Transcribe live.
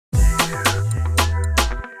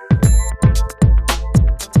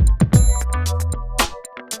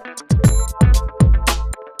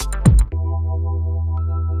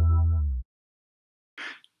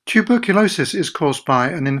Tuberculosis is caused by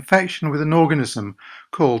an infection with an organism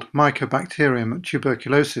called Mycobacterium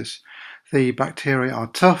tuberculosis. The bacteria are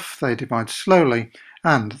tough, they divide slowly,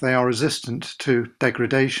 and they are resistant to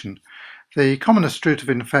degradation. The commonest route of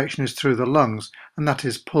infection is through the lungs, and that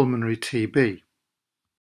is pulmonary TB.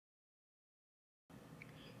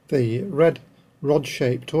 The red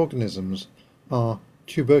rod-shaped organisms are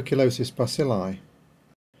tuberculosis bacilli.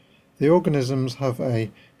 The organisms have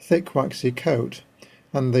a thick waxy coat,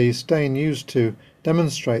 and the stain used to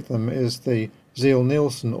demonstrate them is the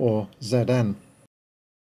Zeil-Nielsen or ZN.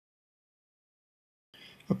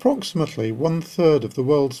 Approximately 1/3 of the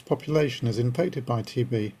world's population is infected by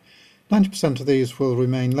TB. 90% of these will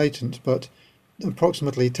remain latent, but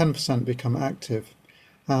approximately 10% become active,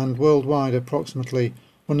 and worldwide approximately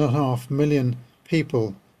 1.5 million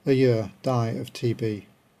people a year die of TB.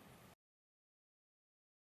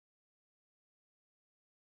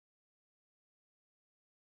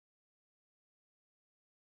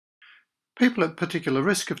 People at particular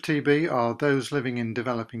risk of TB are those living in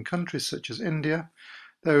developing countries such as India,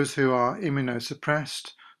 those who are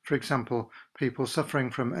immunosuppressed, for example, people suffering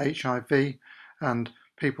from HIV and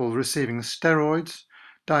people receiving steroids,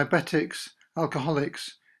 diabetics,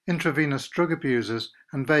 alcoholics, intravenous drug abusers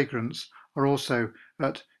and vagrants are also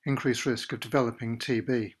at increased risk of developing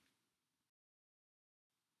TB.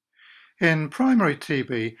 In primary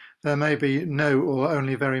TB, there may be no or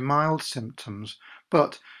only very mild symptoms,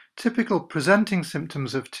 but typical presenting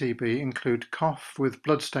symptoms of TB include cough with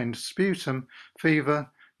blood-stained sputum,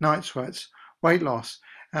 fever, night sweats, weight loss,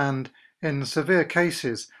 and in severe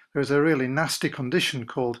cases there is a really nasty condition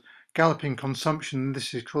called galloping consumption.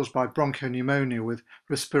 This is caused by bronchopneumonia with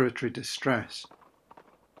respiratory distress.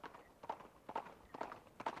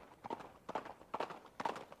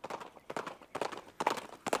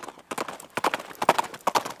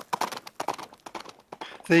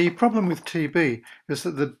 The problem with TB is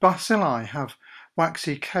that the bacilli have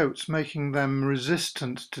waxy coats, making them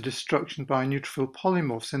resistant to destruction by neutrophil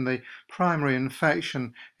polymorphs in the primary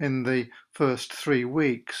infection in the first 3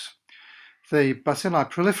 weeks. The bacilli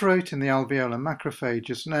proliferate in the alveolar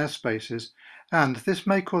macrophages and air spaces, and this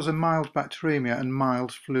may cause a mild bacteremia and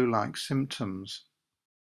mild flu-like symptoms.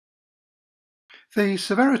 The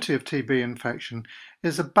severity of TB infection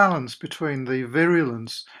is a balance between the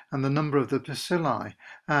virulence and the number of the bacilli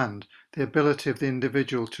and the ability of the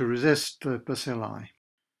individual to resist the bacilli.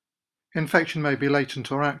 Infection may be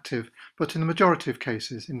latent or active, but in the majority of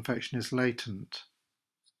cases, infection is latent.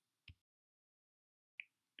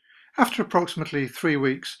 After approximately 3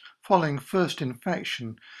 weeks following first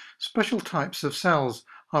infection, special types of cells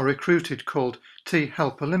are recruited called T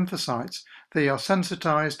helper lymphocytes. They are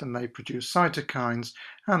sensitized and they produce cytokines,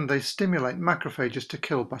 and they stimulate macrophages to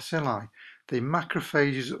kill bacilli. The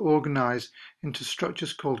macrophages organize into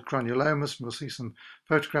structures called granulomas, and we'll see some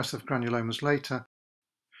photographs of granulomas later.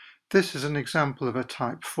 This is an example of a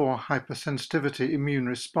type 4 hypersensitivity immune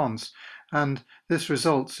response, and this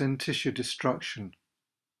results in tissue destruction.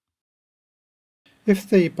 If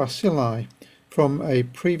the bacilli from a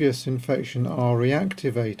previous infection are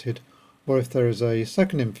reactivated, or if there is a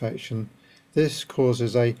second infection, this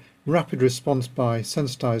causes a rapid response by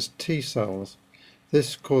sensitized T cells.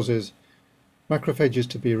 This causes macrophages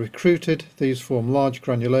to be recruited. These form large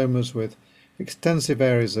granulomas with extensive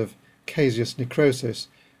areas of caseous necrosis,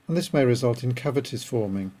 and this may result in cavities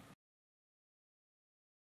forming.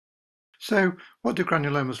 So, what do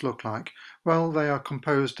granulomas look like? Well, they are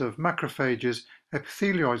composed of macrophages,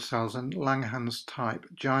 epithelioid cells, and Langerhans type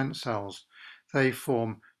giant cells. They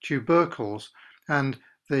form tubercles, and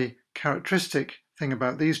the characteristic thing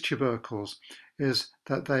about these tubercles is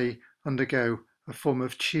that they undergo a form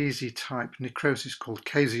of cheesy type necrosis called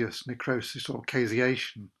caseous necrosis or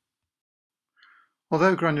caseation.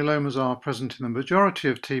 Although granulomas are present in the majority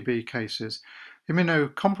of TB cases,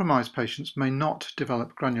 immunocompromised patients may not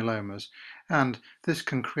develop granulomas, and this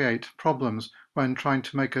can create problems when trying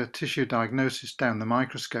to make a tissue diagnosis down the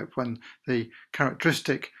microscope when the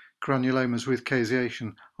characteristic granulomas with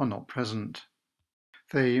caseation are not present.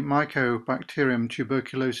 The Mycobacterium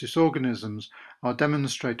tuberculosis organisms are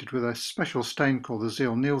demonstrated with a special stain called the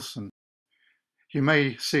Zeil-Nielsen. You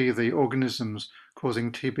may see the organisms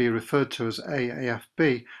causing TB referred to as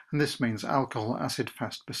AAFB, and this means alcohol acid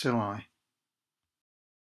fast bacilli.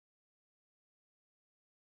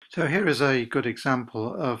 So here is a good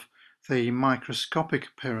example of the microscopic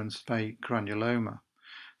appearance of a granuloma.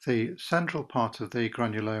 The central part of the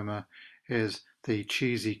granuloma is the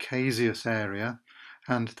cheesy caseous area,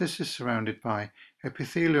 and this is surrounded by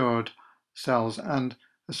epithelioid cells and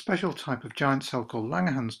a special type of giant cell called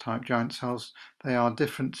Langerhans type giant cells. They are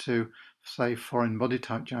different to, say, foreign body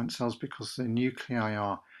type giant cells because the nuclei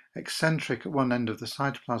are eccentric at one end of the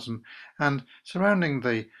cytoplasm, and surrounding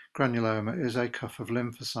the granuloma is a cuff of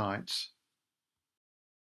lymphocytes.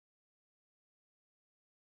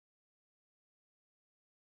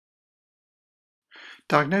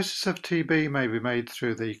 Diagnosis of TB may be made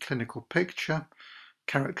through the clinical picture,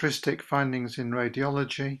 characteristic findings in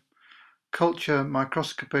radiology, culture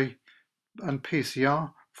microscopy and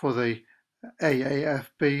PCR for the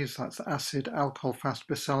AAFBs, that's acid alcohol fast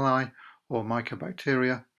bacilli or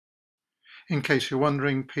mycobacteria. In case you're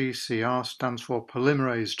wondering, PCR stands for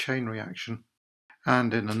polymerase chain reaction,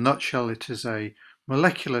 and in a nutshell it is a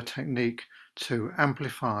molecular technique to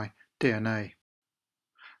amplify DNA.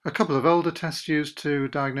 A couple of older tests used to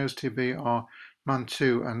diagnose TB are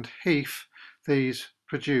Mantoux and Heath. These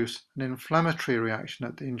produce an inflammatory reaction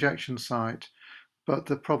at the injection site, but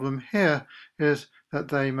the problem here is that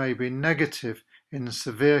they may be negative in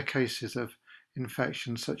severe cases of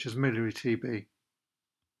infection such as miliary TB.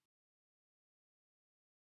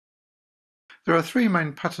 There are three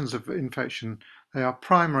main patterns of infection. They are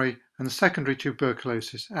primary and secondary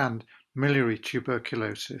tuberculosis and miliary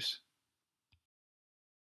tuberculosis.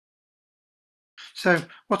 So,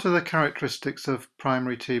 what are the characteristics of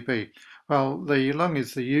primary TB? Well, the lung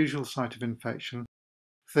is the usual site of infection.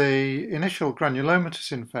 The initial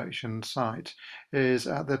granulomatous infection site is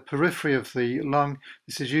at the periphery of the lung.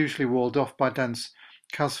 This is usually walled off by dense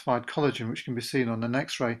calcified collagen, which can be seen on an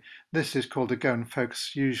X-ray. This is called a Ghon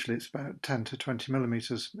focus. Usually it's about 10 to 20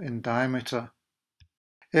 millimeters in diameter.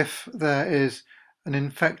 If there is an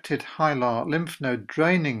infected hilar lymph node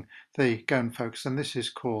draining the Ghon focus, then this is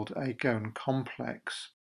called a Ghon complex.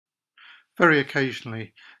 Very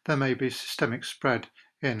occasionally, there may be systemic spread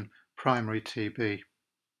in primary TB.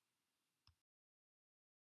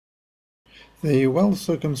 The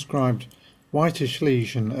well-circumscribed whitish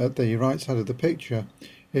lesion at the right side of the picture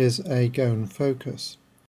is a Ghon focus.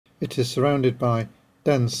 It is surrounded by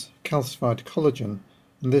dense calcified collagen,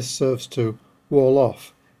 and this serves to wall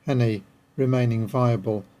off any remaining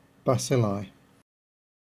viable bacilli.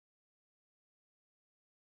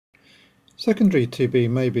 Secondary TB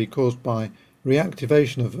may be caused by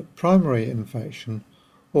reactivation of primary infection,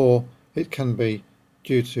 or it can be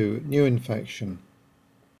due to new infection.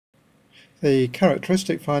 The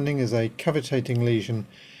characteristic finding is a cavitating lesion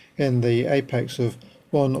in the apex of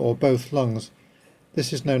one or both lungs.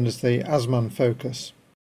 This is known as the Asman focus.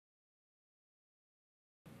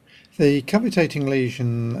 The cavitating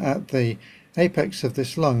lesion at the apex of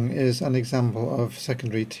this lung is an example of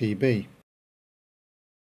secondary TB.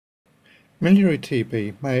 Miliary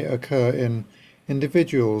TB may occur in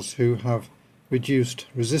individuals who have reduced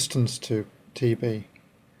resistance to TB.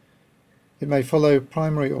 It may follow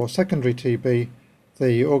primary or secondary TB.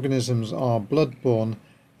 The organisms are blood-borne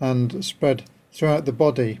and spread throughout the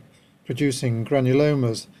body, producing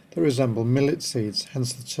granulomas that resemble millet seeds,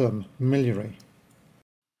 hence the term miliary.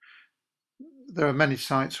 There are many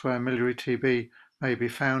sites where miliary TB may be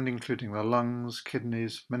found, including the lungs,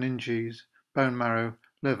 kidneys, meninges, bone marrow,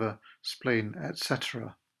 liver, spleen,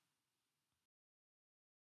 etc.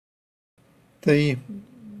 The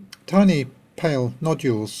tiny pale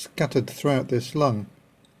nodules scattered throughout this lung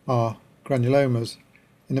are granulomas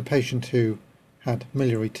in a patient who had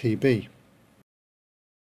miliary TB.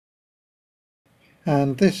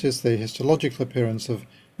 And this is the histological appearance of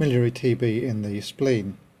miliary TB in the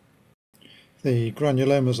spleen. The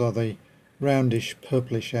granulomas are the roundish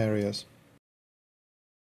purplish areas.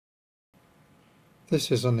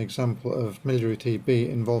 This is an example of miliary TB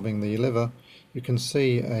involving the liver. You can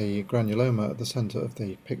see a granuloma at the centre of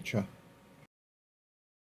the picture.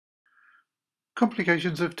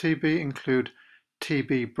 Complications of TB include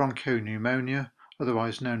TB bronchopneumonia,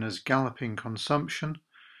 otherwise known as galloping consumption,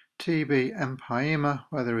 TB empyema,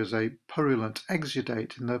 where there is a purulent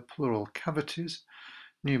exudate in the pleural cavities,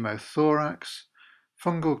 pneumothorax,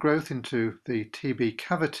 fungal growth into the TB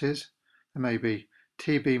cavities, there may be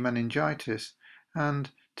TB meningitis, and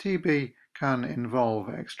TB can involve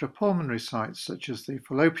extrapulmonary sites such as the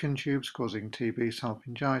fallopian tubes causing TB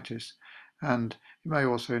salpingitis, and it may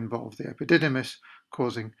also involve the epididymis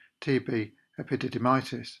causing TB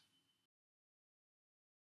epididymitis.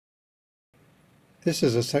 This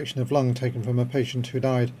is a section of lung taken from a patient who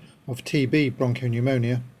died of TB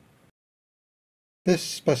bronchopneumonia. This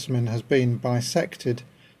specimen has been dissected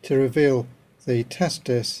to reveal the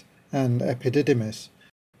testis and epididymis.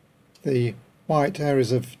 The white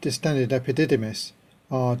areas of distended epididymis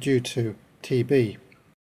are due to TB.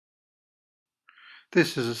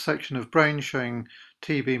 This is a section of brain showing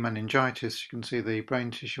TB meningitis. You can see the brain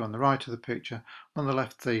tissue on the right of the picture. On the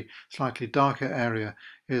left, the slightly darker area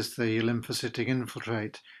is the lymphocytic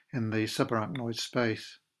infiltrate in the subarachnoid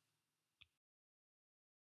space.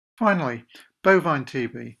 Finally, bovine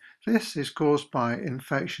TB. This is caused by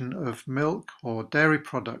infection of milk or dairy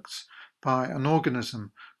products by an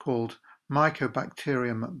organism called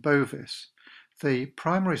Mycobacterium bovis. The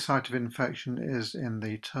primary site of infection is in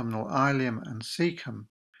the terminal ileum and cecum.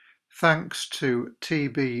 Thanks to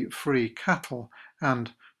TB-free cattle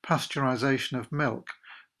and pasteurization of milk,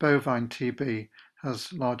 bovine TB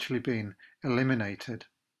has largely been eliminated.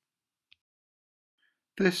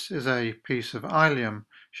 This is a piece of ileum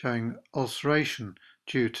showing ulceration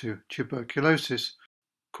due to tuberculosis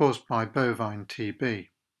caused by bovine TB.